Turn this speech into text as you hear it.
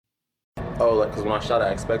Oh, like, because when I shot, I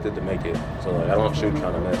expected to make it. So, like, I don't shoot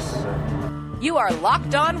trying to miss. You are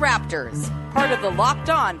Locked On Raptors, part of the Locked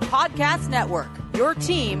On Podcast Network, your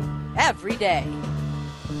team every day.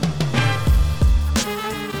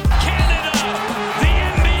 Canada, the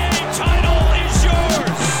NBA title is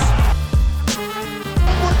yours.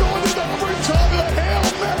 We're going to the overtime of the Hail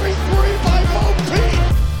Mary 3 by Mo Pete.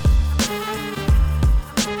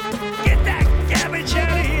 Get that garbage out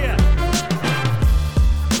of here.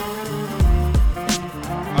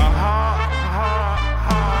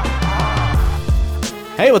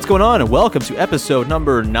 Hey, what's going on? And welcome to episode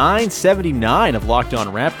number 979 of Locked On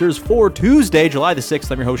Raptors for Tuesday, July the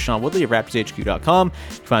 6th. I'm your host, Sean Woodley of RaptorsHQ.com.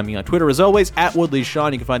 You can find me on Twitter, as always, at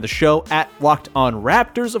WoodleySean. You can find the show at Locked On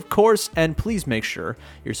Raptors, of course. And please make sure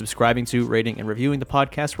you're subscribing to, rating, and reviewing the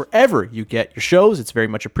podcast wherever you get your shows. It's very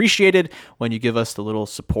much appreciated when you give us the little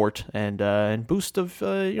support and boost of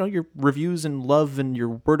your reviews and love and your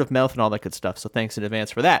word of mouth and all that good stuff. So thanks in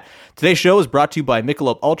advance for that. Today's show is brought to you by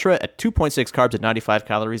Michelob Ultra at 2.6 carbs at 95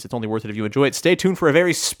 calories. It's only worth it if you enjoy it. Stay tuned for a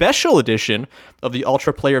very special edition of the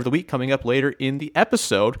Ultra Player of the Week coming up later in the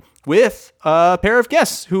episode with a pair of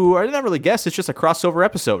guests who are not really guests. It's just a crossover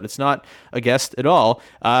episode. It's not a guest at all.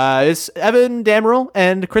 It's Evan Dammarell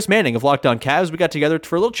and Chris Manning of Locked On Cavs. We got together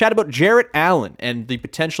for a little chat about Jarrett Allen and the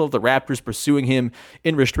potential of the Raptors pursuing him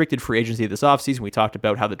in restricted free agency this offseason. We talked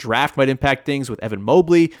about how the draft might impact things with Evan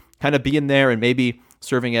Mobley kind of being there and maybe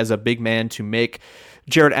serving as a big man to make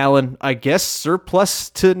Jarrett Allen, I guess, surplus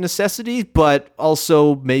to necessity, but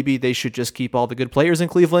also maybe they should just keep all the good players in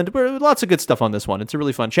Cleveland. Lots of good stuff on this one. It's a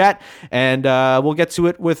really fun chat, and we'll get to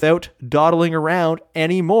it without dawdling around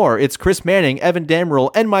anymore. It's Chris Manning, Evan Dammarell,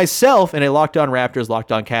 and myself in a Locked On Raptors,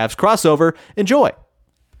 Locked On Cavs crossover. Enjoy.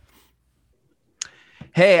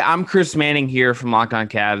 Hey, I'm Chris Manning here from Locked On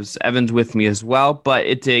Cavs. Evan's with me as well, but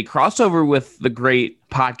it's a crossover with the great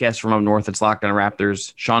podcast from up north. It's Locked On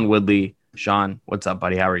Raptors. Sean Woodley. Sean, what's up,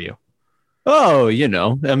 buddy? How are you? Oh,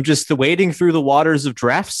 I'm just wading through the waters of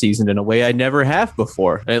draft season in a way I never have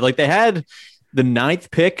before. Like, they had the 9th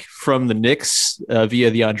pick from the Knicks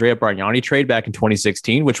via the Andrea Bargnani trade back in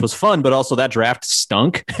 2016, which was fun, but also that draft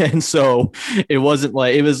stunk. And so it was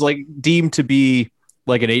deemed to be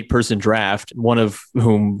like an 8-person draft, one of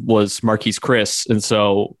whom was Marquise Chris. And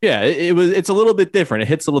so, yeah, it's a little bit different. It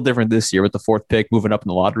hits a little different this year with the 4th pick moving up in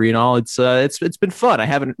the lottery and all. It's been fun. I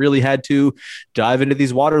haven't really had to dive into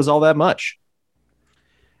these waters all that much.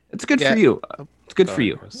 It's good for you. It's good for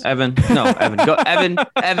you. Chris. Evan. No, Evan. Go,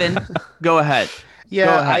 Evan, go ahead. Yeah,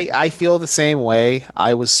 go ahead. I feel the same way.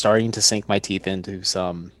 I was starting to sink my teeth into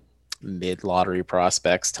some mid-lottery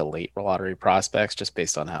prospects to late lottery prospects just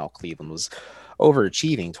based on how Cleveland was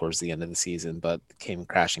overachieving towards the end of the season, but came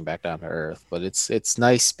crashing back down to earth. But it's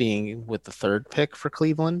nice being with the 3rd pick for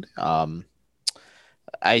Cleveland. Other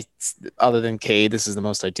than Cade, this is the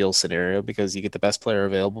most ideal scenario because you get the best player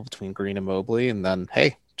available between Green and Mobley, and then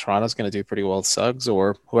hey, Toronto's going to do pretty well with Suggs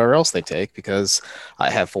or whoever else they take because I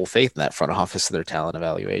have full faith in that front office of their talent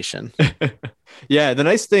evaluation. Yeah, the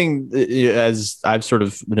nice thing, as I've sort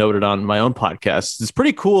of noted on my own podcast, it's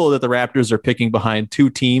pretty cool that the Raptors are picking behind 2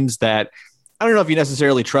 teams that I don't know if you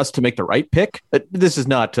necessarily trust to make the right pick. This is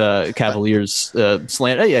not Cavaliers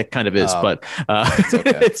slant. Yeah, it kind of is, but it's,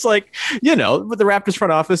 okay. It's like, but the Raptors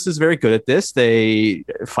front office is very good at this. They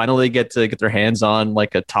finally get to get their hands on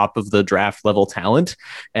like a top of the draft level talent.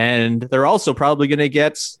 And they're also probably going to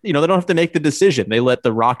get, they don't have to make the decision. They let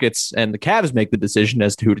the Rockets and the Cavs make the decision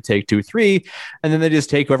as to who to take 2, 3. And then they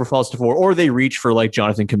just take whoever falls to 4, or they reach for like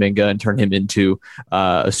Jonathan Kuminga and turn him into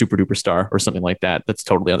a super duper star or something like that. That's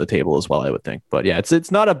totally on the table as well, I would think. But yeah,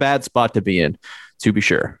 it's not a bad spot to be in, to be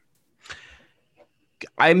sure. The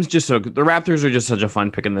Raptors are just such a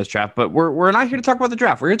fun pick in this draft, but we're not here to talk about the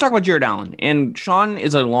draft. We're here to talk about Jarrett Allen. And Sean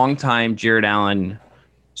is a longtime Jarrett Allen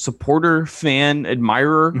supporter, fan,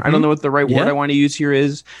 admirer. Mm-hmm. I don't know what the right word I want to use here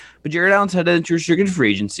is, but Jarrett Allen's headed into restricted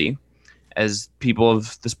free agency, as people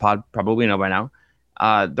of this pod probably know by now.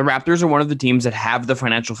 The Raptors are one of the teams that have the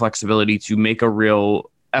financial flexibility to make a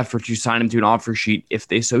real effort to sign him to an offer sheet if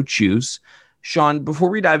they so choose. Sean,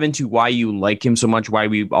 before we dive into why you like him so much, why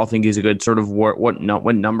we all think he's a good sort of what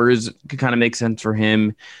numbers could kind of make sense for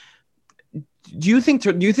him, do you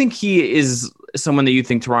think he is someone that you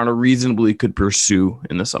think Toronto reasonably could pursue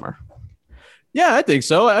in the summer? Yeah, I think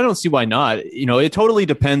so. I don't see why not. It totally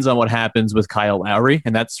depends on what happens with Kyle Lowry,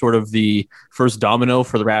 and that's sort of the first domino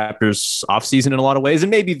for the Raptors offseason in a lot of ways. And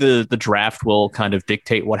maybe the draft will kind of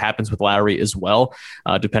dictate what happens with Lowry as well,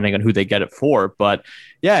 depending on who they get it for. But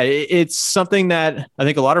yeah, it's something that I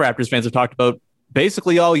think a lot of Raptors fans have talked about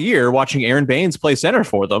basically all year watching Aaron Baines play center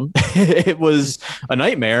for them. It was a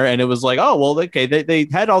nightmare. And it was like, oh, well, okay, they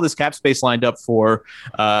had all this cap space lined up for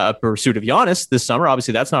a pursuit of Giannis this summer.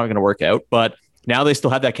 Obviously, that's not going to work out. But now they still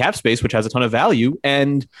have that cap space, which has a ton of value,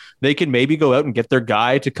 and they can maybe go out and get their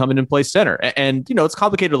guy to come in and play center. And, it's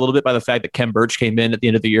complicated a little bit by the fact that Kem Birch came in at the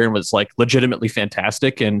end of the year and was like legitimately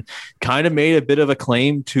fantastic and kind of made a bit of a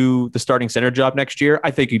claim to the starting center job next year. I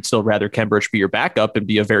think you'd still rather Kem Birch be your backup and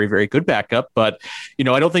be a very, very good backup. But, I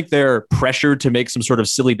don't think they're pressured to make some sort of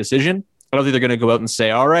silly decision. I don't think they're going to go out and say,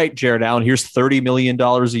 all right, Jarrett Allen, here's $30 million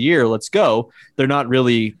a year. Let's go. They're not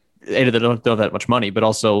really... They don't have that much money, but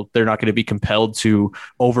also they're not going to be compelled to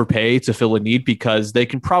overpay to fill a need because they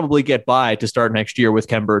can probably get by to start next year with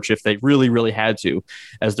Kem Birch if they really, really had to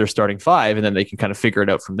as their starting five, and then they can kind of figure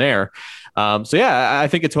it out from there. I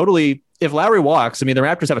think it totally, if Lowry walks, the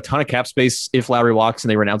Raptors have a ton of cap space if Lowry walks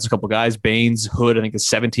and they renounce a couple guys. Baines, Hood, I think it's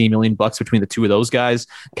 $17 million between the two of those guys.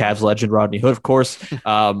 Cavs legend Rodney Hood, of course.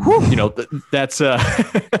 That's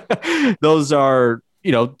those are,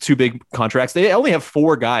 two big contracts. They only have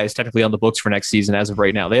 4 guys technically on the books for next season as of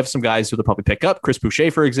right now. They have some guys who they'll probably pick up. Chris Boucher,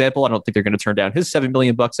 for example. I don't think they're going to turn down his $7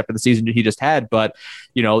 million after the season he just had, but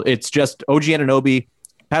it's just OG Anunoby,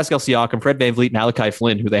 Pascal Siakam, Fred VanVleet, and Malachi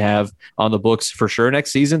Flynn, who they have on the books for sure next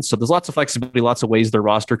season. So there's lots of flexibility, lots of ways their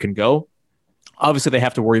roster can go. Obviously, they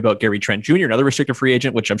have to worry about Gary Trent Jr., another restricted free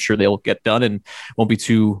agent, which I'm sure they'll get done and won't be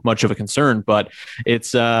too much of a concern. But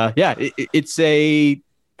it's a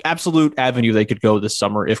absolute avenue they could go this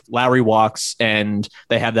summer if Lowry walks and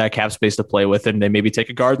they have that cap space to play with, and they maybe take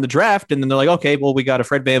a guard in the draft, and then they're like, okay, well, we got a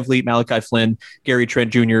Fred VanVleet, Malachi Flynn, Gary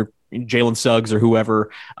Trent Jr., Jalen Suggs, or whoever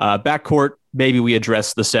backcourt. Maybe we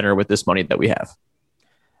address the center with this money that we have.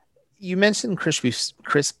 You mentioned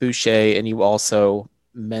Chris Boucher, and you also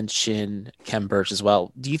mentioned Kem Birch as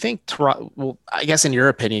well. Do you think, I guess in your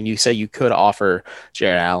opinion, you say you could offer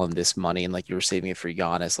Jarrett Allen this money and like you were saving it for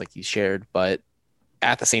Giannis, like you shared, but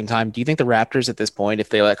at the same time, do you think the Raptors at this point, if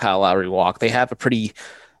they let Kyle Lowry walk, they have a pretty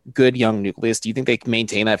good young nucleus? Do you think they can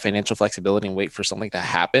maintain that financial flexibility and wait for something to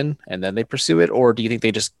happen and then they pursue it? Or do you think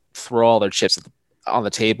they just throw all their chips on the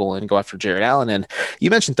table and go after Jarrett Allen? And you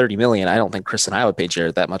mentioned $30 million. I don't think Chris and I would pay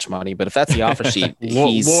Jarrett that much money, but if that's the offer sheet,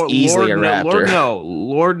 he's easily a Raptor.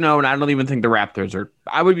 Lord no, and I don't even think the Raptors are.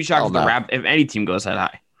 I would be shocked if any team goes that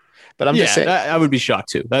high. But I'm just saying, I would be shocked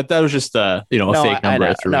too. That was just a fake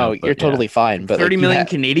number. You're totally fine. But 30 million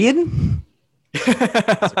Canadian.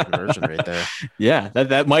 That's a conversion right there. Yeah,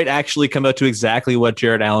 that might actually come out to exactly what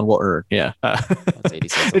Jarrett Allen will earn. Yeah. That's 80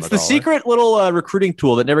 cents on it's the secret little recruiting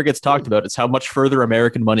tool that never gets talked about. It's how much further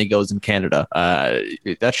American money goes in Canada.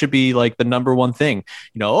 That should be like the number one thing.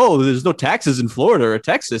 There's no taxes in Florida or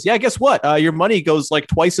Texas. Yeah, guess what? Your money goes like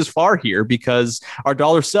twice as far here because our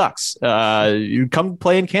dollar sucks. You come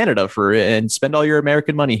play in Canada and spend all your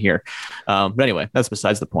American money here. But anyway, that's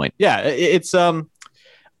besides the point. Yeah, it's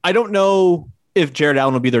I don't know if Jarrett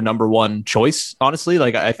Allen would be their number one choice, honestly.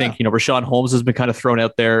 Like, I think, Rashawn Holmes has been kind of thrown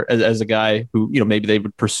out there as a guy who, maybe they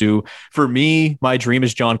would pursue. For me, my dream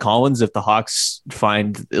is John Collins if the Hawks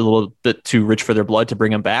find a little bit too rich for their blood to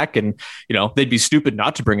bring him back. And, they'd be stupid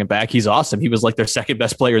not to bring him back. He's awesome. He was like their second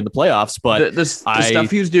best player in the playoffs. But the stuff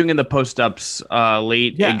he was doing in the post-ups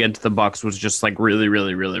late against the Bucks was just like really,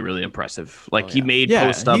 really, really, really impressive. Like he made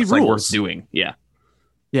post-ups like worth doing. Yeah.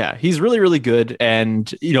 Yeah, he's really, really good. And,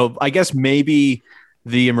 I guess maybe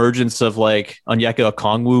the emergence of like Onyeka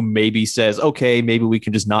Okongwu maybe says, okay, maybe we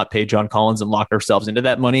can just not pay John Collins and lock ourselves into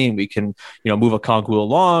that money. And we can, move Okongwu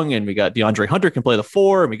along, and we got DeAndre Hunter can play the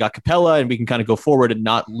 4, and we got Capella, and we can kind of go forward and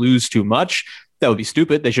not lose too much. That would be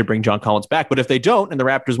stupid. They should bring John Collins back. But if they don't, and the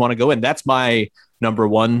Raptors want to go in, that's my number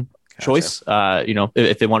one choice.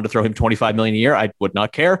 If they wanted to throw him $25 million a year, I would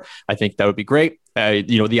not care. I think that would be great.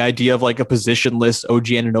 The idea of like a positionless OG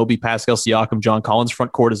Anunoby, Pascal Siakam, John Collins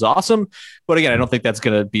front court is awesome. But again, I don't think that's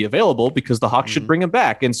going to be available because the Hawks should bring him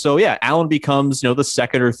back. And so, Allen becomes, the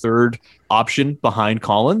second or third option behind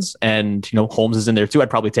Collins, and, Holmes is in there too. I'd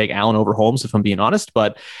probably take Allen over Holmes if I'm being honest,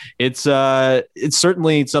 but it's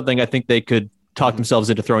certainly something I think they could talk themselves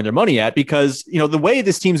into throwing their money at, because, the way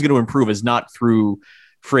this team's going to improve is not through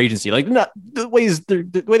free agency. Like, not the way they're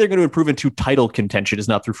going to improve into title contention is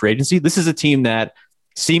not through free agency. This is a team that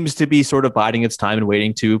seems to be sort of biding its time and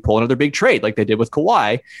waiting to pull another big trade like they did with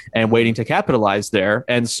Kawhi and waiting to capitalize there.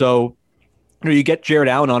 And so You get Jarrett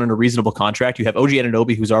Allen on a reasonable contract. You have OG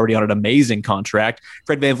Anunoby, who's already on an amazing contract.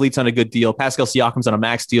 Fred VanVleet's on a good deal. Pascal Siakam's on a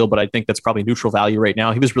max deal, but I think that's probably neutral value right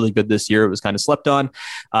now. He was really good this year. It was kind of slept on.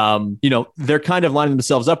 They're kind of lining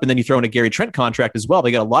themselves up, and then you throw in a Gary Trent contract as well.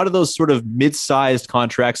 They got a lot of those sort of mid-sized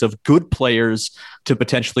contracts of good players to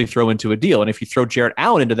potentially throw into a deal. And if you throw Jarrett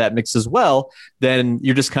Allen into that mix as well, then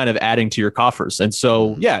you're just kind of adding to your coffers. And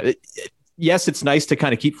so, yes, it's nice to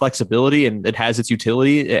kind of keep flexibility, and it has its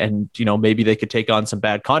utility, and, maybe they could take on some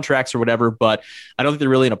bad contracts or whatever, but I don't think they're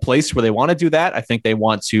really in a place where they want to do that. I think they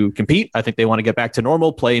want to compete. I think they want to get back to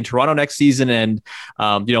normal, play in Toronto next season, and,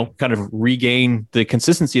 kind of regain the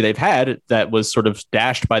consistency they've had that was sort of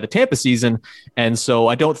dashed by the Tampa season. And so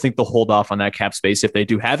I don't think they'll hold off on that cap space if they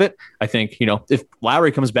do have it. I think, if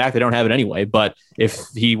Lowry comes back, they don't have it anyway, but if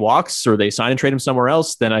he walks or they sign and trade him somewhere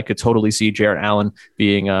else, then I could totally see Jarrett Allen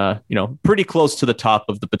being, pretty close to the top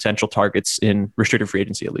of the potential targets in restricted free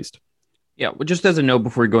agency, at least. Yeah, well, just as a note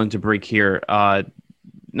before we go into break here,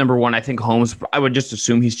 number one, I think Holmes, I would just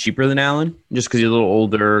assume he's cheaper than Allen, just because he's a little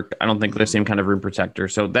older. I don't think they're the same kind of rim protector,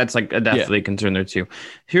 so that's like definitely a concern there too.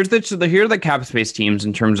 Here are the cap space teams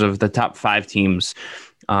in terms of the top 5 teams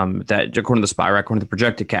that, according to the Spy Rack, according to the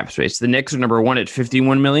projected cap space. The Knicks are number 1 at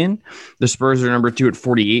 $51 million. The Spurs are number 2 at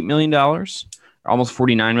 $48 million, almost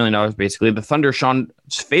 $49 million basically. The Thunder, Sean's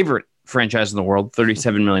favorite franchise in the world,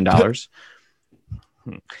 $37 million.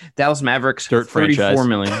 Dallas Mavericks, $34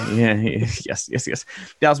 million. Yeah, yes.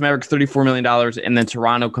 Dallas Mavericks, $34 million, and then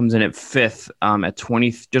Toronto comes in at 5th at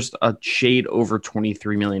 20, just a shade over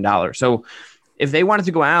 $23 million. So if they wanted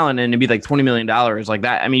to go Allen and it'd be like $20 million like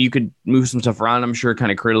that, I mean, you could move some stuff around. I'm sure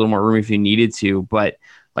kind of create a little more room if you needed to, but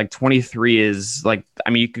like 23 is like, I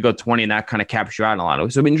mean, you could go 20 and that kind of caps you out in a lot of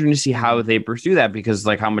ways. So it'll be interesting to see how they pursue that, because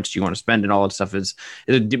like how much do you want to spend and all that stuff is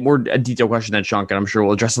a detailed question that Sean, and I'm sure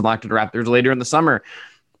we'll address the Locked On Raptors later in the summer.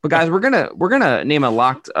 But guys, we're gonna name a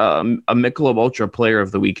locked a Michelob Ultra Player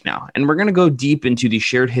of the Week now, and we're gonna go deep into the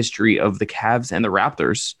shared history of the Cavs and the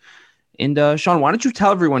Raptors. And Sean, why don't you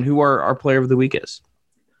tell everyone who our Player of the Week is?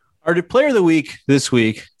 Our Player of the Week this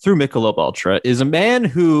week through Michelob Ultra is a man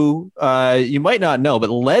who you might not know,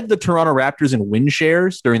 but led the Toronto Raptors in win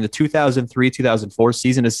shares during the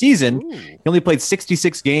 2003-2004 season. He only played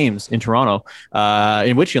 66 games in Toronto,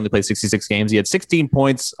 in which he only played 66 games. He had 16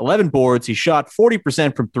 points, 11 boards. He shot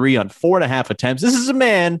 40% from 3 on 4.5 attempts. This is a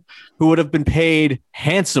man who would have been paid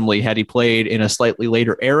handsomely had he played in a slightly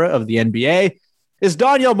later era of the NBA. Is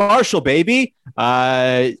Donyell Marshall, baby.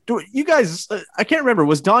 You guys, I can't remember.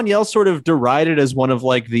 Was Donyell sort of derided as one of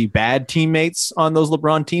like the bad teammates on those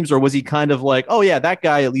LeBron teams? Or was he kind of like, oh yeah, that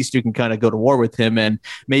guy, at least you can kind of go to war with him, and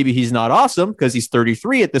maybe he's not awesome because he's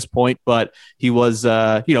 33 at this point, but he was,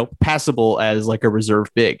 passable as like a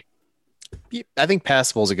reserve big. I think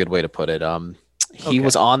passable is a good way to put it. He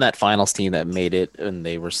was on that finals team that made it, and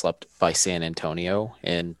they were swept by San Antonio,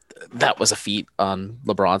 and that was a feat on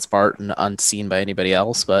LeBron's part and unseen by anybody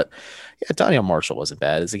else. But yeah, Donyell Marshall wasn't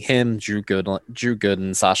bad. It's like him, Drew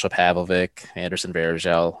Gooden, Sasha Pavlovic, Anderson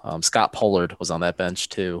Varejao, Scott Pollard was on that bench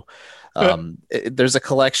too. There's a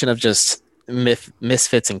collection of just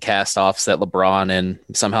misfits and cast-offs that LeBron and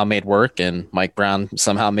somehow made work, and Mike Brown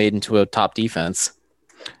somehow made into a top defense.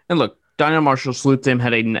 And look, Donyell Marshall, salute to him,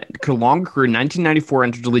 had a long career. 1994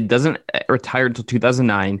 entered the league, doesn't retire until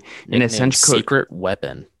 2009. In a sense, secret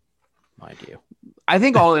weapon, mind you. I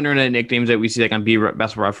think all internet nicknames that we see like on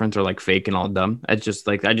Best Reference are like fake and all dumb. It's just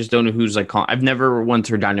like, I just don't know who's like calling. I've never once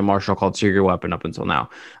heard Donyell Marshall called secret weapon up until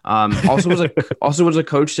now. Also was a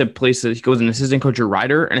coach that places. He goes an assistant coach at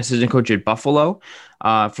Ryder, an assistant coach at Buffalo,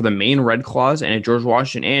 for the Maine Red Claws, and at George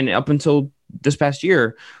Washington, and up until this past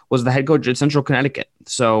year was the head coach at Central Connecticut.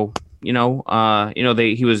 So he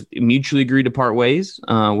was mutually agreed to part ways,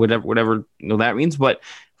 whatever that means. But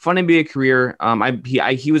fun NBA career.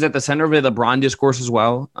 He was at the center of the LeBron discourse as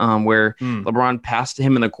well, where LeBron passed to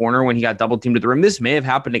him in the corner when he got double teamed at the rim. This may have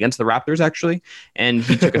happened against the Raptors actually, and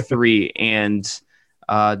he took a 3 and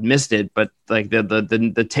missed it. But like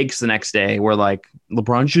the takes the next day were like,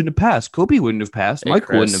 LeBron shouldn't have passed. Kobe wouldn't have passed. Hey,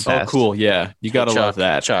 Michael wouldn't have passed. Oh, cool. Yeah, you gotta love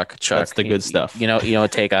that. Chuck. That's the good stuff. You know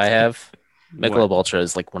what take I have. Michelob Ultra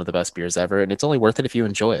is like one of the best beers ever, and it's only worth it if you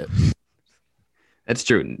enjoy it. That's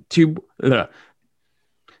true. 2.6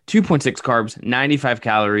 carbs, 95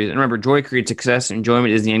 calories. And remember, joy creates success.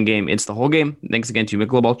 Enjoyment is the end game. It's the whole game. Thanks again to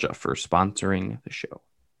Michelob Ultra for sponsoring the show.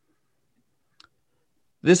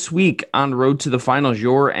 This week on Road to the Finals,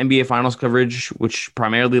 your NBA Finals coverage, which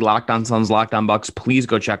primarily Locked On Suns, Locked On Bucks, please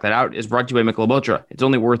go check that out, is brought to you by Michelob Ultra. It's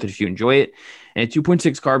only worth it if you enjoy it. And at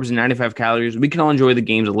 2.6 carbs and 95 calories, we can all enjoy the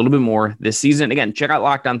games a little bit more this season. Again, check out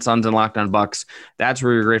Locked On Suns and Locked On Bucks. That's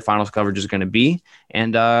where your great Finals coverage is going to be.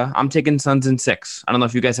 And I'm taking Suns in 6. I don't know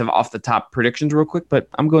if you guys have off-the-top predictions real quick, but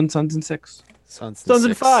I'm going Suns in 6. Suns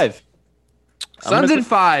in 5. Suns in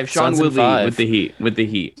 5. Sean Suns in Woodley 5. with the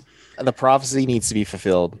Heat. The prophecy needs to be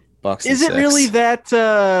fulfilled. Bucks. Is it really that?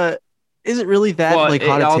 Is it really that Well, like it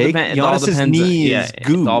hot all a take? depends- it all Giannis's depends- knee yeah, is it's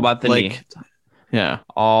goo. all about the knee. Yeah.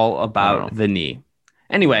 All I about don't know. the knee.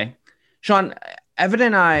 Anyway, Sean, Evan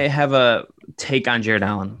and I have a take on Jarrett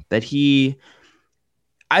Allen that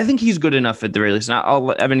I think he's good enough at the very least. Now,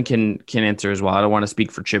 Evan can answer as well. I don't want to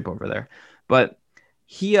speak for Chip over there, but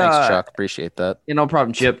he. Thanks, Chuck. Appreciate that. No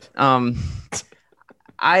problem, Chip.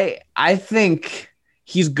 I think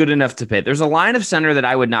he's good enough to pay. There's a line of center that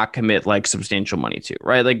I would not commit like substantial money to,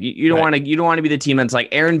 right? Like you don't want to be the team that's like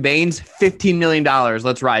Aaron Baines, $15 million.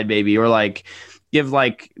 Let's ride, baby. Or like give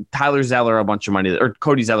like Tyler Zeller a bunch of money, or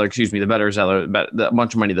Cody Zeller, excuse me, the better Zeller, a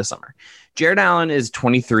bunch of money this summer. Jarrett Allen is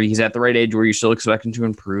 23. He's at the right age where you still expect him to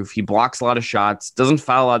improve. He blocks a lot of shots, doesn't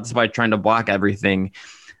foul a lot despite trying to block everything.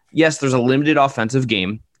 Yes, there's a limited offensive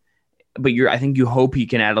game, but I think you hope he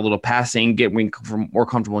can add a little passing, get more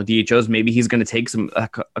comfortable in DHOs. Maybe he's going to take some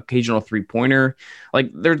occasional 3-pointer.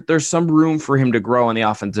 Like there's some room for him to grow on the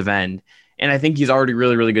offensive end. And I think he's already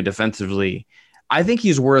really, really good defensively. I think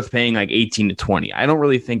he's worth paying like 18 to 20. I don't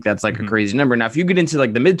really think that's like a crazy number. Now, if you get into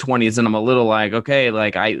like the mid 20s, then I'm a little like, okay,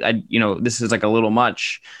 like I this is like a little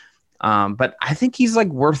much. But I think he's like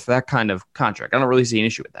worth that kind of contract. I don't really see an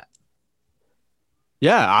issue with that.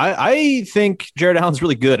 Yeah, I think Jarrett Allen's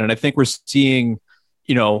really good, and I think we're seeing,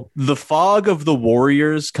 the fog of the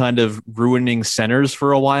Warriors kind of ruining centers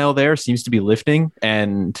for a while there seems to be lifting,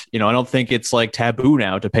 and I don't think it's like taboo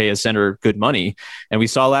now to pay a center good money. And we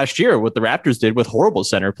saw last year what the Raptors did with horrible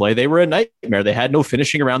center play. They were a nightmare. They had no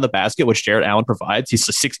finishing around the basket, which Jarrett Allen provides. He's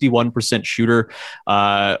a 61% shooter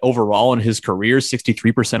overall in his career,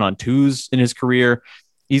 63% on twos in his career.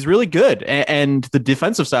 He's really good. And the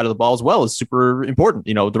defensive side of the ball as well is super important.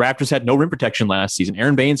 The Raptors had no rim protection last season.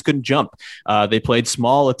 Aaron Baines couldn't jump. They played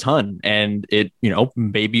small a ton, and it,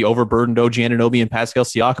 maybe overburdened OG Anunoby and Pascal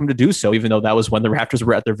Siakam to do so, even though that was when the Raptors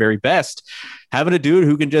were at their very best. Having a dude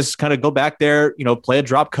who can just kind of go back there, play a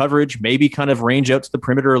drop coverage, maybe kind of range out to the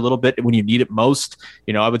perimeter a little bit when you need it most.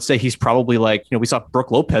 I would say he's probably like, we saw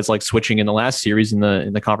Brook Lopez like switching in the last series in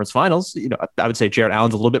the conference finals. I would say Jarrett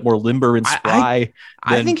Allen's a little bit more limber and spry.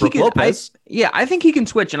 I think Brook Lopez. I think he can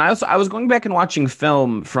switch. And I was going back and watching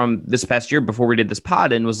film from this past year before we did this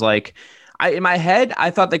pod, and was like, in my head, I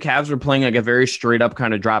thought the Cavs were playing like a very straight up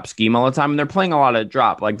kind of drop scheme all the time. And they're playing a lot of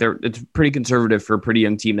drop. Like it's pretty conservative for a pretty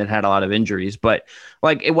young team that had a lot of injuries. But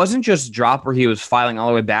like, it wasn't just drop where he was filing all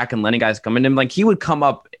the way back and letting guys come in him. Like he would come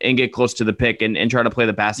up and get close to the pick and try to play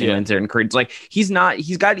the passing lanes there and create. Like he's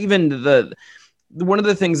got even one of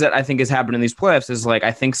the things that I think has happened in these playoffs is like,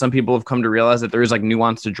 I think some people have come to realize that there is like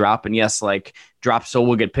nuance to drop, and yes, like drop still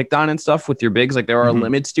will get picked on and stuff with your bigs. Like there are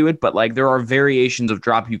limits to it, but like there are variations of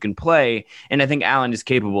drop you can play. And I think Allen is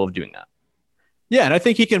capable of doing that. Yeah, and I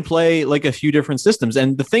think he can play like a few different systems.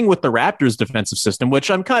 And the thing with the Raptors defensive system,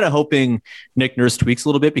 which I'm kind of hoping Nick Nurse tweaks a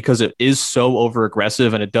little bit because it is so over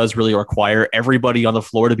aggressive and it does really require everybody on the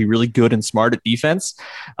floor to be really good and smart at defense.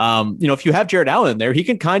 If you have Jarrett Allen there, he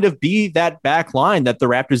can kind of be that back line that the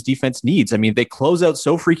Raptors defense needs. I mean, they close out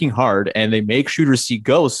so freaking hard and they make shooters see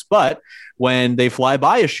ghosts, but when they fly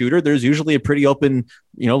by a shooter, there's usually a pretty open,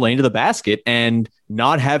 lane to the basket, and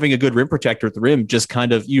not having a good rim protector at the rim, just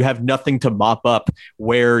kind of, you have nothing to mop up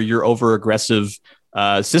where your over aggressive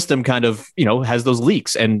system kind of, has those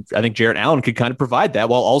leaks. And I think Jarrett Allen could kind of provide that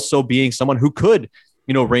while also being someone who could,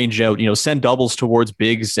 range out, send doubles towards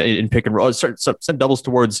bigs in pick and roll, send doubles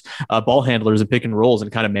towards ball handlers and pick and rolls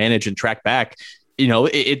and kind of manage and track back.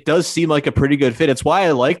 It does seem like a pretty good fit. It's why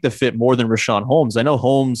I like the fit more than Rashawn Holmes. I know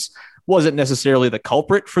Holmes wasn't necessarily the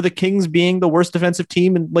culprit for the Kings being the worst defensive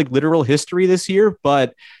team in like literal history this year,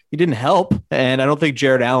 but he didn't help. And I don't think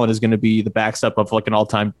Jarrett Allen is going to be the backstop of like an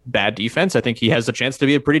all-time bad defense. I think he has a chance to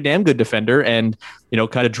be a pretty damn good defender and,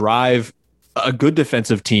 kind of drive a good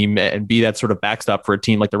defensive team and be that sort of backstop for a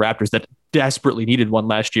team like the Raptors that desperately needed one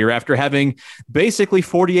last year after having basically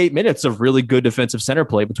 48 minutes of really good defensive center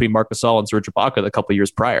play between Marc Gasol and Serge Ibaka a couple of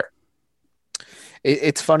years prior.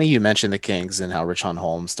 It's funny you mentioned the Kings and how Richaun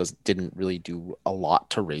Holmes didn't really do a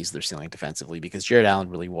lot to raise their ceiling defensively, because Jarrett Allen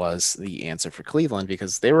really was the answer for Cleveland,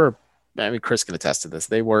 because they were I mean, Chris can attest to this.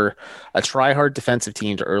 They were a try-hard defensive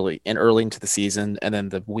team early into the season, and then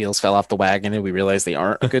the wheels fell off the wagon, and we realized they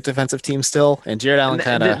aren't a good defensive team still. And Jarrett Allen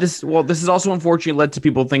kind of this is also unfortunately led to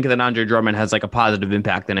people thinking that Andre Drummond has like a positive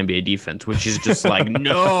impact on NBA defense, which is just like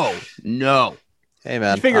no. Hey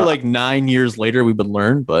man, I figure like 9 years later we would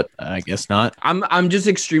learn, but I guess not. I'm just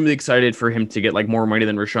extremely excited for him to get like more money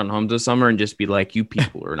than Rashawn Holmes this summer and just be like, you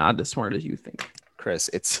people are not as smart as you think.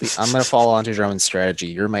 Chris, I'm going to follow Andre Drummond's strategy.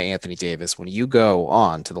 You're my Anthony Davis. When you go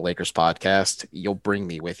on to the Lakers podcast, you'll bring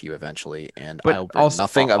me with you eventually, and I'll bring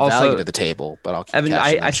nothing of value to the table. But I'll keep Evan,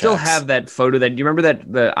 I still have that photo. That do you remember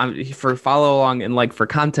that for follow along and like for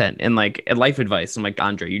content and like life advice? I'm like,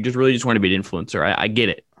 Andre, you really just want to be an influencer. I get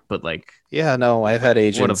it, but like, yeah, no, I've had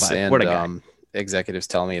agents what a guy. Executives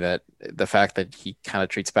tell me that the fact that he kind of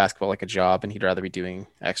treats basketball like a job and he'd rather be doing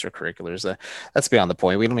extracurriculars, that's beyond the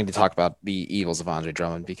point. We don't need to talk about the evils of Andre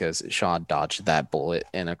Drummond because Sean dodged that bullet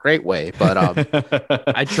in a great way. But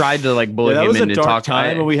I tried to like bully him into talking. That was a dark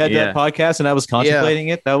time when we had that podcast and I was contemplating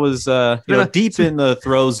it. That was deep in the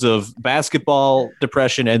throes of basketball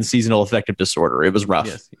depression and seasonal affective disorder. It was rough.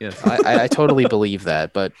 Yes. I totally believe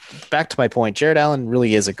that. But back to my point, Jarrett Allen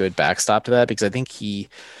really is a good backstop to that because I think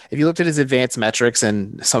if you looked at his advanced metrics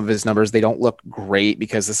and some of his numbers, they don't look great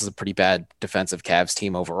because this is a pretty bad defensive Cavs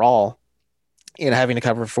team overall. And having to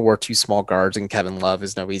cover for two small guards and Kevin Love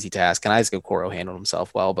is no easy task. And Isaac Okoro handled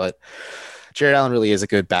himself well, but Jarrett Allen really is a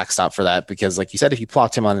good backstop for that because, like you said, if you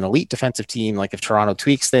plot him on an elite defensive team, like if Toronto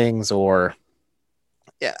tweaks things or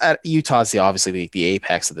Utah's obviously the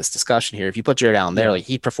apex of this discussion here. If you put Jarrett Allen there, like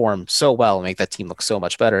he'd perform so well and make that team look so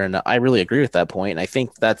much better. And I really agree with that point. And I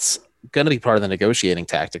think that's going to be part of the negotiating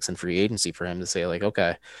tactics and free agency for him to say like,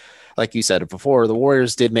 okay, like you said before, the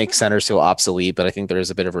Warriors did make centers feel obsolete, but I think there is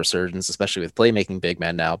a bit of resurgence, especially with playmaking big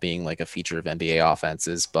men now being like a feature of NBA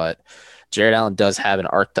offenses. But Jarrett Allen does have an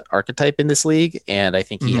archetype in this league, and I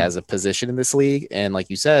think he has a position in this league. And like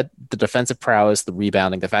you said, the defensive prowess, the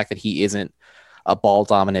rebounding, the fact that he isn't a ball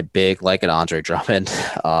dominant big like an Andre Drummond,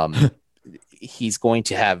 he's going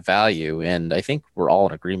to have value. And I think we're all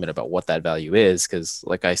in agreement about what that value is. Cause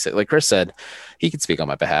like I said, like Chris said, he could speak on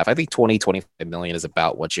my behalf. I think 25 million is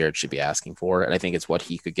about what Jarrett should be asking for. And I think it's what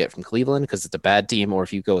he could get from Cleveland because it's a bad team. Or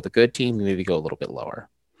if you go with a good team, you maybe go a little bit lower.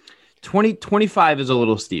 25 is a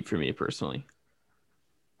little steep for me personally.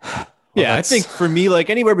 Yeah. I think for me,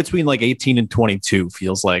 like anywhere between like 18 and 22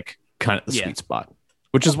 feels like kind of the sweet spot,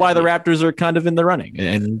 which is why the Raptors are kind of in the running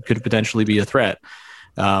and could potentially be a threat.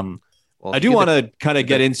 I do want to kind of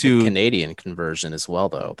get into the Canadian conversion as well,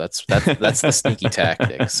 though. That's the sneaky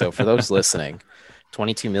tactic. So for those listening,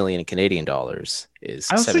 22 million in Canadian dollars is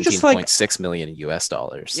 17.6 million in US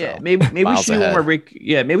dollars. Yeah, so maybe we should do one more break.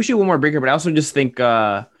 Yeah, maybe we should do one more breaker. But I also just think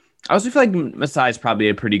I also feel like Masai is probably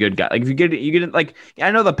a pretty good guy. Like if you get it, like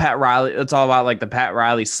I know the Pat Riley. It's all about like the Pat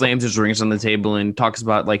Riley slams his rings on the table and talks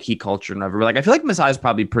about like heat culture and whatever. But like I feel like Masai is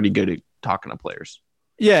probably pretty good at talking to players.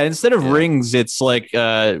 Yeah, instead of rings, it's like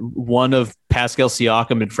one of Pascal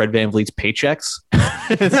Siakam and Fred VanVleet's paychecks.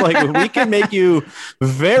 It's like, we can make you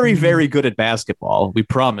very, very good at basketball. We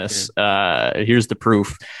promise. Here's the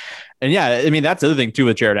proof. And yeah, I mean, that's the other thing too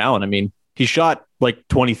with Jarrett Allen. I mean, he shot like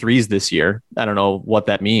 23s this year. I don't know what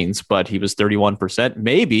that means, but he was 31%.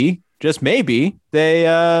 Maybe, just maybe, they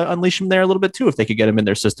unleash him there a little bit too if they could get him in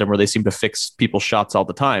their system where they seem to fix people's shots all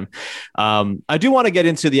the time. I do want to get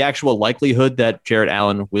into the actual likelihood that Jarrett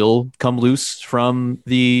Allen will come loose from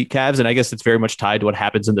the Cavs, and I guess it's very much tied to what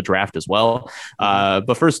happens in the draft as well.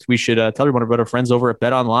 But first, we should tell everyone about our friends over at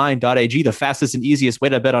betonline.ag, the fastest and easiest way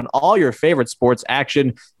to bet on all your favorite sports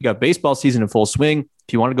action. You got baseball season in full swing.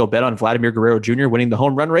 If you want to go bet on Vladimir Guerrero Jr. winning the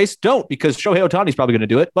home run race, don't, because Shohei Ohtani is probably going to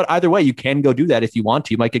do it. But either way, you can go do that if you want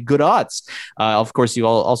to. You might get good odds. Of course, you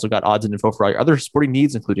also got odds and info for all your other sporting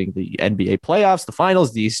needs, including the NBA playoffs, the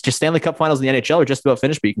finals, the just Stanley Cup finals in the NHL are just about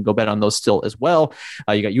finished, but you can go bet on those still as well.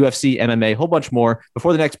 You got UFC, MMA, a whole bunch more.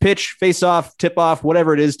 Before the next pitch, face-off, tip-off,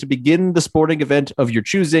 whatever it is to begin the sporting event of your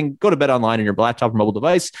choosing, go to BetOnline on your laptop or mobile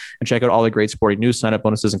device and check out all the great sporting news, sign-up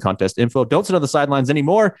bonuses, and contest info. Don't sit on the sidelines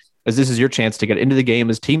anymore, as this is your chance to get into the game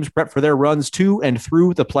as teams prep for their runs to and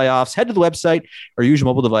through the playoffs. Head to the website or use your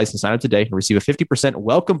mobile device and sign up today and receive a 50%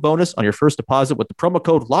 welcome bonus on your first deposit with the promo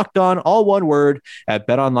code LOCKEDON, all one word, at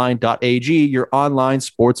betonline.ag, your online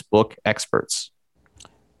sportsbook experts.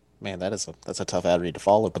 Man, that's a tough ad read to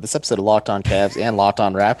follow. But this episode of Locked On Cavs and Locked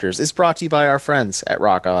On Raptors is brought to you by our friends at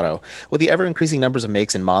Rock Auto. With the ever-increasing numbers of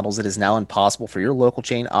makes and models, it is now impossible for your local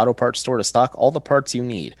chain auto parts store to stock all the parts you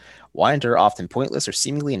need. Why endure often pointless or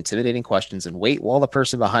seemingly intimidating questions and wait while the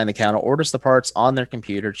person behind the counter orders the parts on their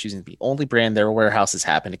computer, choosing the only brand their warehouses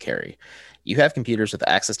happen to carry? You have computers with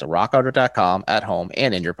access to rockauto.com at home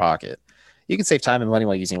and in your pocket. You can save time and money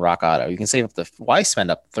while using Rock Auto. You can save up to why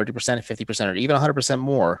spend up 30%, 50%, or even 100%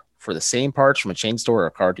 more for the same parts from a chain store or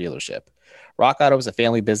a car dealership. Rock Auto is a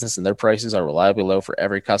family business, and their prices are reliably low for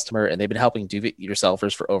every customer, and they've been helping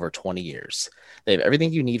do-it-yourselfers for over 20 years. They have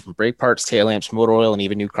everything you need from brake parts, tail lamps, motor oil, and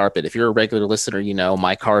even new carpet. If you're a regular listener, you know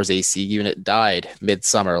my car's AC unit died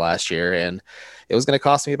midsummer last year, and it was going to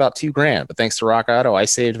cost me about $2,000. But thanks to Rock Auto, I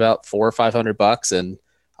saved about $400 or $500, and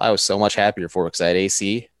I was so much happier for it because I had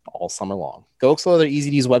AC all summer long. Go explore their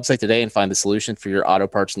easy-to-use website today and find the solution for your auto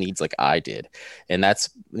parts needs like I did. And that's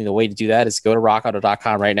the way to do that is go to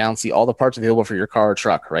rockauto.com right now and see all the parts available for your car or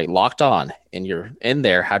truck, right? Locked on. And you're in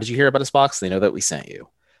there. How did you hear about us box? They know that we sent you.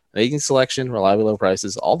 Amazing selection, reliably low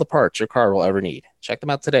prices, all the parts your car will ever need. Check them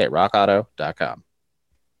out today at rockauto.com.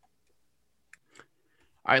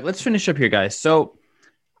 All right, let's finish up here, guys. So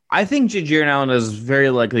I think Jarrett Allen is very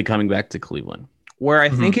likely coming back to Cleveland, where I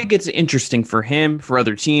think it gets interesting for him, for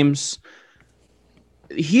other teams.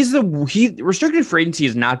 Restricted free agency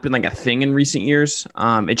has not been like a thing in recent years.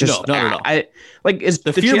 It just no.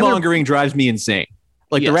 The fear mongering drives me insane.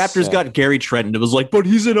 Like the Raptors got Gary Trent, it was like, but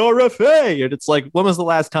he's an RFA, and it's like, when was the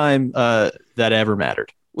last time that ever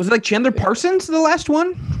mattered? Was it like Chandler Parsons the last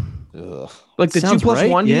one? Ugh. Like the Sounds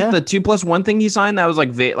 2+1, right, the 2+1 thing he signed. That was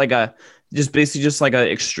like just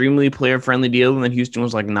a extremely player friendly deal, and then Houston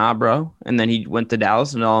was like, nah, bro, and then he went to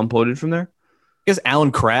Dallas and it all imploded from there. I guess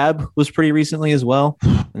Alan Crabb was pretty recently as well,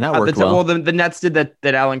 and that worked well. Well, the Nets did that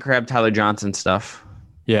Alan Crabb, Tyler Johnson stuff.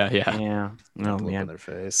 Yeah. Oh Look man, on their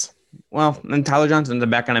face. well, and Tyler Johnson's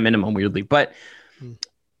back on a minimum weirdly, but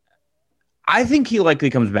I think he likely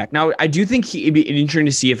comes back. Now, I do think it'd be interesting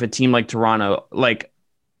to see if a team like Toronto, like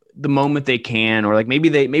the moment they can, or like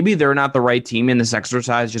maybe they're not the right team in this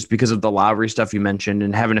exercise just because of the Lowry stuff you mentioned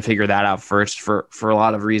and having to figure that out first for a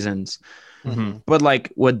lot of reasons. But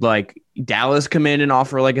like, would like Dallas come in and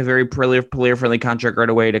offer like a very player friendly contract right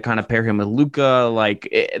away to kind of pair him with Luka?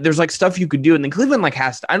 Like, there's like stuff you could do, and then Cleveland like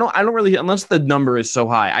has to. I don't really, unless the number is so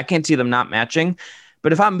high, I can't see them not matching.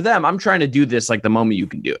 But if I'm them, I'm trying to do this like the moment you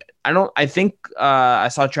can do it. I think I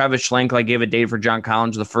saw Travis Schlenk like gave a date for John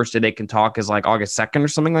Collins. The first day they can talk is like August 2nd or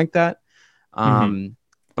something like that.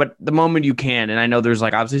 But the moment you can, and I know there's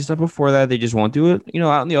like obviously stuff before that, they just won't do it,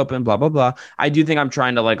 out in the open, blah, blah, blah. I do think I'm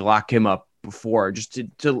trying to like lock him up before just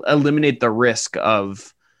to eliminate the risk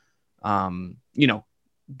of,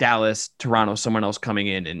 Dallas, Toronto, someone else coming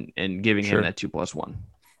in and giving him that 2+1.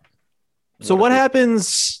 So what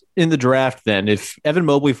happens in the draft then if Evan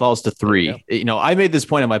Mobley falls to 3? I made this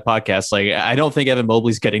point on my podcast. Like, I don't think Evan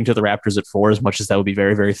Mobley's getting to the Raptors at 4 as much as that would be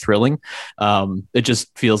very, very thrilling. It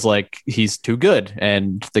just feels like he's too good,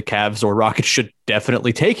 and the Cavs or Rockets should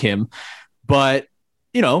definitely take him. But,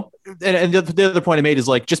 and the other point I made is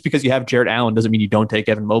like, just because you have Jarrett Allen doesn't mean you don't take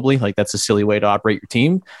Evan Mobley. Like, that's a silly way to operate your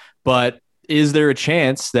team. But is there a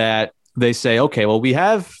chance that they say, okay, well, we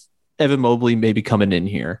have Evan Mobley maybe coming in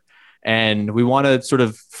here, and we want to sort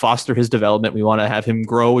of foster his development. We want to have him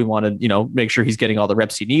grow. We want to, make sure he's getting all the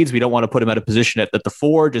reps he needs. We don't want to put him at a position at the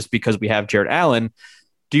 4 just because we have Jarrett Allen.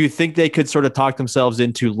 Do you think they could sort of talk themselves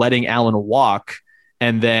into letting Allen walk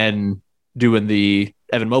and then doing the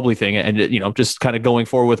Evan Mobley thing and, just kind of going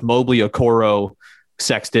forward with Mobley, Okoro,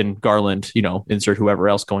 Sexton, Garland, insert whoever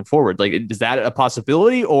else going forward? Like, is that a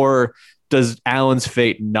possibility, or does Allen's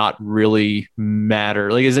fate not really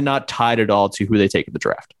matter? Like, is it not tied at all to who they take in the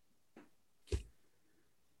draft?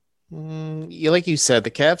 Like you said,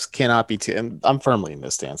 the Cavs cannot be too, and I'm firmly in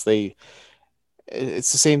this stance.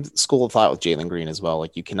 It's the same school of thought with Jalen Green as well.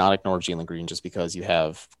 Like, you cannot ignore Jalen Green just because you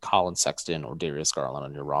have Colin Sexton or Darius Garland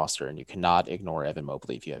on your roster, and you cannot ignore Evan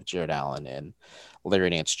Mobley if you have Jarrett Allen and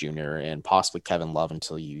Larry Nance Jr. and possibly Kevin Love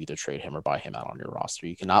until you either trade him or buy him out on your roster.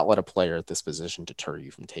 You cannot let a player at this position deter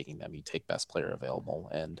you from taking them. You take best player available,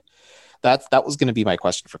 and that was going to be my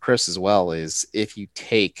question for Chris as well, is if you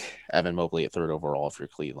take Evan Mobley at 3rd overall for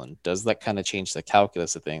Cleveland, does that kind of change the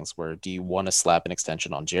calculus of things, where do you want to slap an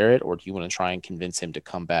extension on Jarrett, or do you want to try and convince him to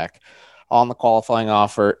come back on the qualifying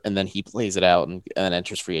offer and then he plays it out and then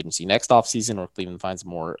enters free agency next offseason, or Cleveland finds a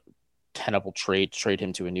more tenable trade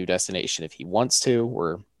him to a new destination if he wants to,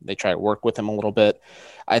 or they try to work with him a little bit?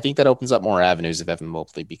 I think that opens up more avenues if Evan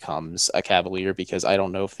Mobley becomes a Cavalier, because I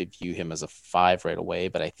don't know if they view him as a 5 right away,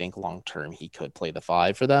 but I think long term he could play the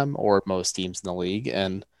 5 for them or most teams in the league,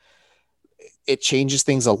 and it changes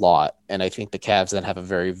things a lot. And I think the Cavs then have a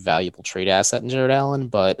very valuable trade asset in Jarrett Allen,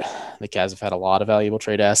 but the Cavs have had a lot of valuable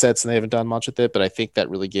trade assets and they haven't done much with it. But I think that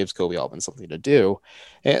really gives Kobe Altman something to do.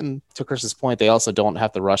 And to Chris's point, they also don't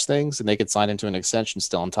have to rush things, and they could sign into an extension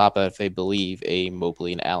still on top of that if they believe a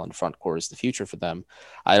Mobley and Allen front court is the future for them.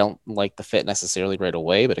 I don't like the fit necessarily right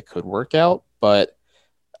away, but it could work out. But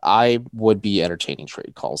I would be entertaining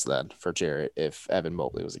trade calls then for Jarrett if Evan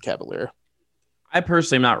Mobley was a Cavalier. I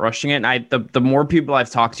personally am not rushing it. And the more people I've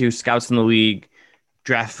talked to, scouts in the league,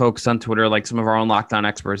 draft folks on Twitter, like some of our own lockdown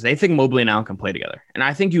experts, they think Mobley and Allen can play together. And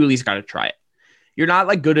I think you at least got to try it. You're not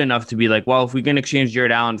like good enough to be like, well, if we can exchange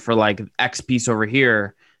Jarrett Allen for like X piece over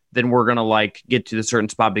here, then we're going to like get to the certain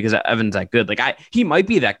spot because Evan's that good. Like he might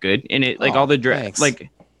be that good. And it like all the draft, like,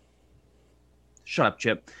 shut up,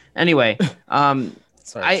 Chip. Anyway,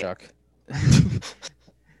 sorry, Chuck.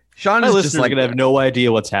 Sean My is listeners just like, are gonna have no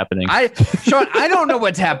idea what's happening. Sean, I don't know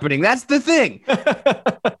what's happening. That's the thing. Get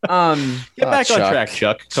back on track,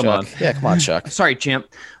 Chuck. Come on. Yeah, come on, Chuck. Sorry, champ.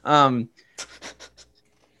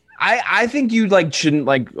 I think you like shouldn't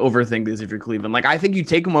like overthink this if you're Cleveland. Like I think you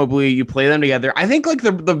take Mobley, you play them together. I think like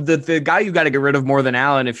the guy you got to get rid of more than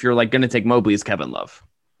Allen if you're like going to take Mobley is Kevin Love.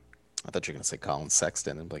 I thought you were going to say Colin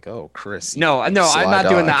Sexton and be like, oh, Chris. No, I'm not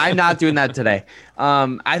doing that. I'm not doing that today.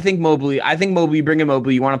 I think Mobley, bring in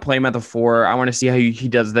Mobley. You want to play him at the 4. I want to see how he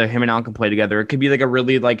does him and Allen can play together. It could be like a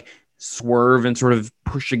really like swerve and sort of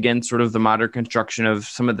push against sort of the modern construction of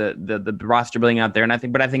some of the roster building out there. And I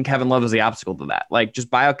think Kevin Love is the obstacle to that. Like just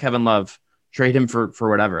buy out Kevin Love, trade him for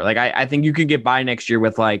whatever. Like I think you could get by next year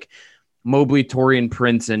with like Mobley, Taurean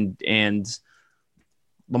Prince and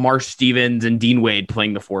Lamar Stevens and Dean Wade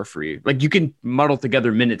playing the 4 for you. Like you can muddle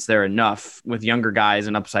together minutes there enough with younger guys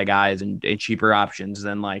and upside guys and cheaper options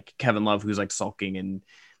than like Kevin Love, who's like sulking and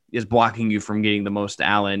is blocking you from getting the most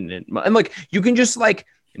Allen. And like, you can just like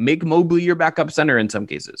make Mobley your backup center in some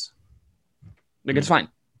cases. Like it's fine.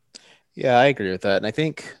 Yeah, I agree with that. And I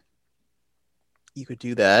think you could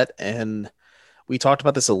do that. And we talked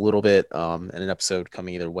about this a little bit in an episode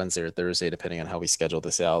coming either Wednesday or Thursday, depending on how we schedule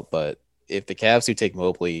this out. But if the Cavs do take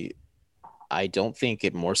Mobley, I don't think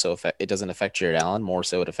it doesn't affect Jarrett Allen. More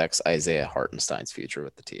so it affects Isaiah Hartenstein's future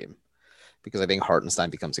with the team. Because I think Hartenstein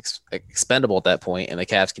becomes expendable at that point, and the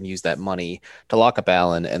Cavs can use that money to lock up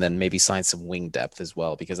Allen and then maybe sign some wing depth as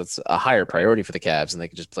well, because it's a higher priority for the Cavs, and they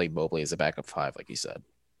can just play Mobley as a backup 5, like you said.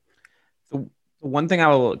 The one thing I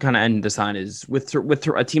will kind of end this on is with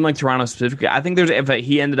a team like Toronto specifically, I think if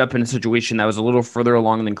he ended up in a situation that was a little further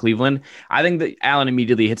along than Cleveland, I think that Allen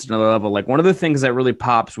immediately hits another level. Like one of the things that really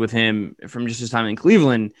pops with him from just his time in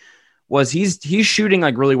Cleveland was he's shooting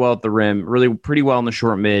like really well at the rim, really pretty well in the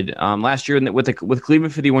short mid. Last year with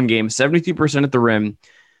Cleveland 51 games, 72% at the rim,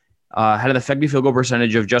 had an effective field goal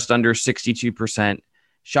percentage of just under 62%.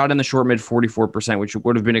 Shot in the short mid 44%, which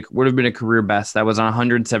would have been a career best. That was on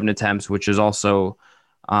 107 attempts, which is also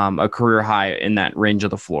a career high in that range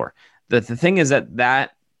of the floor. The thing is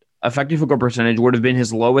that effective field goal percentage would have been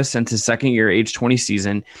his lowest since his second year, age 20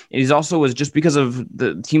 season. And he's also was just because of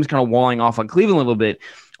the team's kind of walling off on Cleveland a little bit.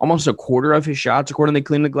 Almost a quarter of his shots, according to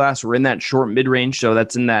Clean the Glass, were in that short mid range. So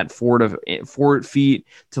that's in that 4 feet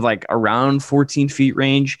to like around 14 feet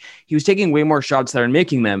range. He was taking way more shots there and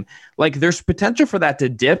making them. Like there's potential for that to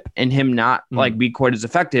dip and him not like be quite as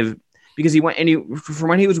effective because from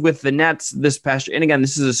when he was with the Nets this past year. And again,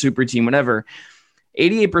 this is a super team, whatever.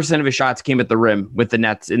 88% of his shots came at the rim with the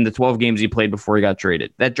Nets in the 12 games he played before he got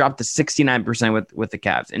traded. That dropped to 69% with the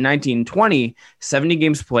Cavs. In 1920, 70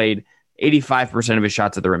 games played, 85% of his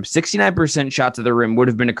shots at the rim. 69% shots at the rim would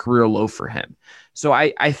have been a career low for him. So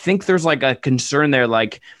I think there's like a concern there.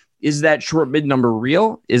 Like, is that short mid number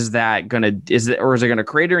real? Or is it gonna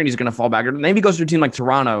crater and he's gonna fall back? Or maybe he goes to a team like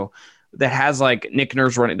Toronto that has like Nick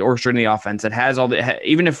Nurse running the offense, that has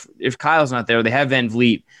even if Kyle's not there, they have Van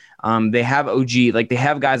Vliet. They have OG, like they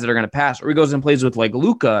have guys that are going to pass, or he goes and plays with like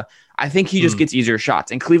Luka. I think he just gets easier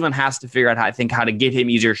shots, and Cleveland has to figure out how to get him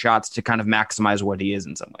easier shots to kind of maximize what he is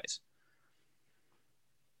in some ways.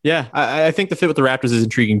 Yeah, I think the fit with the Raptors is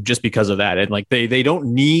intriguing just because of that. And like they don't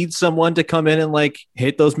need someone to come in and like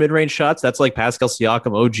hit those mid-range shots. That's like Pascal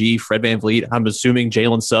Siakam, OG, Fred VanVleet. I'm assuming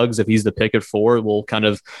Jalen Suggs, if he's the pick at 4, will kind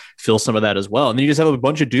of fill some of that as well. And then you just have a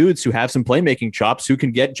bunch of dudes who have some playmaking chops who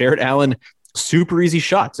can get Jarrett Allen super easy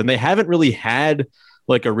shots. And they haven't really had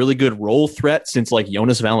like a really good role threat since like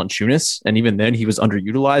Jonas Valanciunas. And even then he was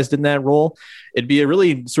underutilized in that role. It'd be a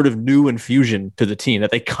really sort of new infusion to the team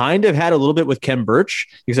that they kind of had a little bit with Kem Birch,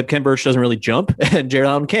 except Kem Birch doesn't really jump and Jarrett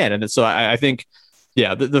Allen can. And so I think,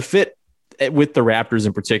 yeah, the fit with the Raptors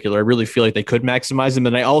in particular, I really feel like they could maximize them.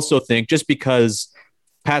 And I also think just because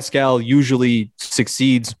Pascal usually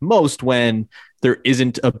succeeds most when there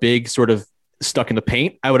isn't a big sort of stuck in the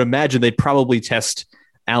paint, I would imagine they'd probably test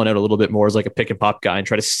Allen out a little bit more as like a pick and pop guy and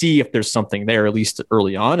try to see if there's something there, at least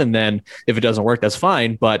early on. And then if it doesn't work, that's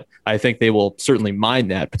fine. But I think they will certainly mine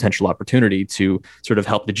that potential opportunity to sort of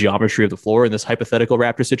help the geometry of the floor in this hypothetical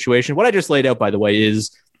Raptor situation. What I just laid out, by the way,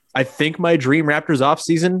 is I think my dream Raptors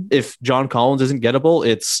offseason, if John Collins isn't gettable,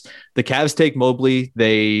 it's the Cavs take Mobley.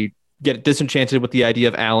 They get disenchanted with the idea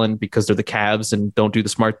of Allen because they're the Cavs and don't do the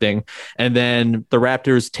smart thing. And then the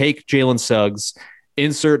Raptors take Jalen Suggs,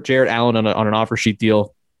 insert Jarrett Allen on an offer sheet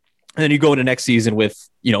deal. And then you go into next season with,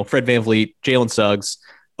 Fred VanVleet, Jalen Suggs,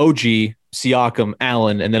 OG, Siakam,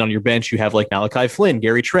 Allen, and then on your bench you have like Malachi Flynn,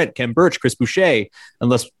 Gary Trent, Kem Birch, Chris Boucher,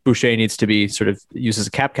 unless Boucher needs to be sort of used as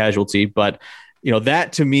a cap casualty. But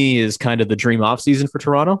that to me is kind of the dream offseason for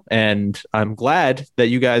Toronto. And I'm glad that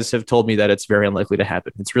you guys have told me that it's very unlikely to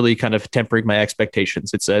happen. It's really kind of tempering my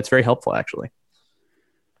expectations. It's very helpful, actually.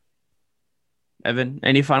 Evan,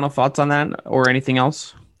 any final thoughts on that or anything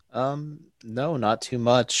else? No, not too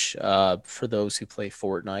much. For those who play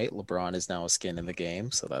Fortnite, LeBron is now a skin in the game,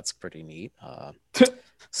 so that's pretty neat.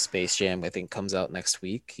 Space Jam, I think, comes out next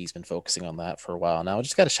week. He's been focusing on that for a while now.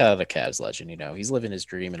 Just got to shout out a Cavs legend. He's living his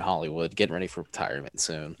dream in Hollywood, getting ready for retirement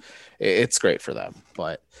soon. It's great for them.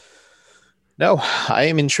 But no, I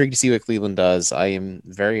am intrigued to see what Cleveland does. I am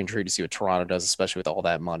very intrigued to see what Toronto does, especially with all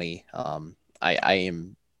that money. I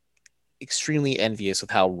am extremely envious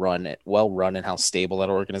with how well run and how stable that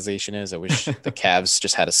organization is. I wish the Cavs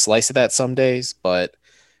just had a slice of that some days, but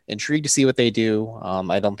intrigued to see what they do.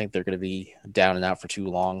 I don't think they're going to be down and out for too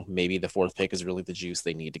long. Maybe the fourth pick is really the juice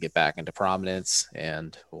they need to get back into prominence,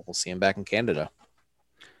 and we'll see them back in Canada.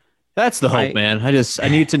 That's the hope, man. I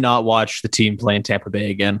need to not watch the team play in Tampa Bay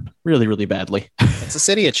again. Really, really badly. It's a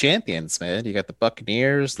city of champions, man. You got the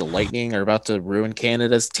Buccaneers, the Lightning are about to ruin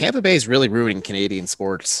Canada's. Tampa Bay is really ruining Canadian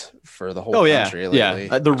sports for the whole country. Lately.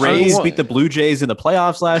 Yeah. The Rays beat the Blue Jays in the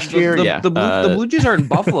playoffs last year. The Blue Jays are in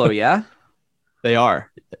Buffalo, yeah? They are.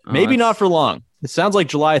 Maybe not for long. It sounds like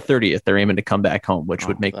July 30th they're aiming to come back home, which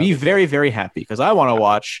would make me very, very happy because I want to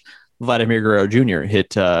watch Vladimir Guerrero Jr.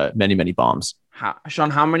 hit many, many bombs. Sean,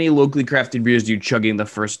 how many locally crafted beers do you chugging the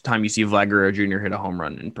first time you see Vlad Guerrero Jr. hit a home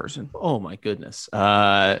run in person? Oh my goodness.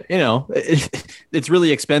 It's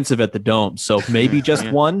really expensive at the Dome. So maybe just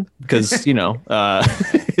one because,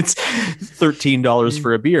 it's $13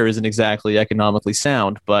 for a beer isn't exactly economically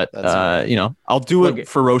sound, but I'll do it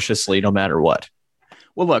ferociously no matter what.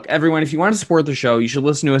 Well, look, everyone, if you want to support the show, you should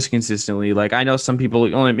listen to us consistently. Like, I know some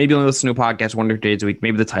people only listen to a podcast 1 or 2 days a week.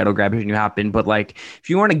 Maybe the title grab isn't happen, but like, if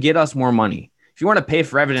you want to get us more money, if you want to pay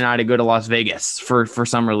for Evan and I to go to Las Vegas for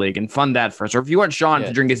Summer League and fund that first, or if you want Sean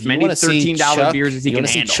to drink as many $13 beers as he can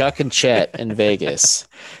handle. Chuck and Chet in Vegas.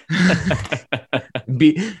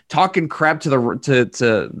 Be talking crap to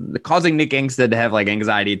causing Nick Angstead to have like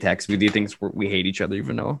anxiety attacks. We do things we hate each other,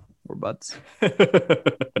 even though we're butts.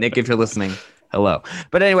 Nick, if you're listening, hello.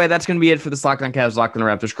 But anyway, that's going to be it for this Locked On Cavs, Locked On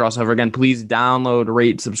Raptors crossover. Again, please download,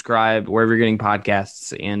 rate, subscribe wherever you're getting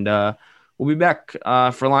podcasts, and we'll be back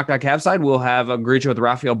for Locked On Cavs side. We'll have a great show with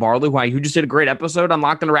Raphael Barlow, who just did a great episode on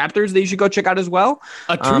Locked On Raptors that you should go check out as well.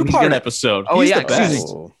 A two-part episode. Oh, he's the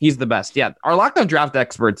best. He's the best. Yeah. Our Locked On draft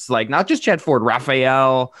experts, like not just Chad Ford,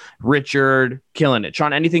 Raphael, Richard, killing it.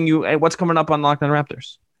 Sean, what's coming up on Locked On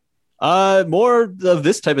Raptors? More of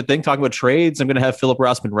this type of thing, talking about trades. I'm going to have Philip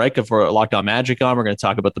Rossman Reicha for Locked On Magic on. We're going to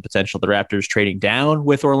talk about the potential of the Raptors trading down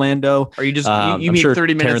with Orlando. Are you just you mean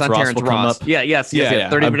 30 minutes on Terrence Ross?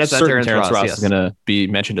 30 minutes on Terrence Ross is going to be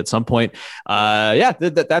mentioned at some point.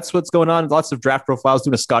 That's what's going on. Lots of draft profiles.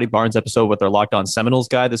 Doing a Scotty Barnes episode with our Locked On Seminoles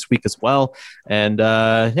guy this week as well. And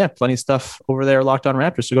plenty of stuff over there, Locked On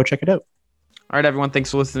Raptors. So go check it out. All right, everyone. Thanks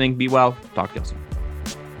for listening. Be well. Talk to you soon.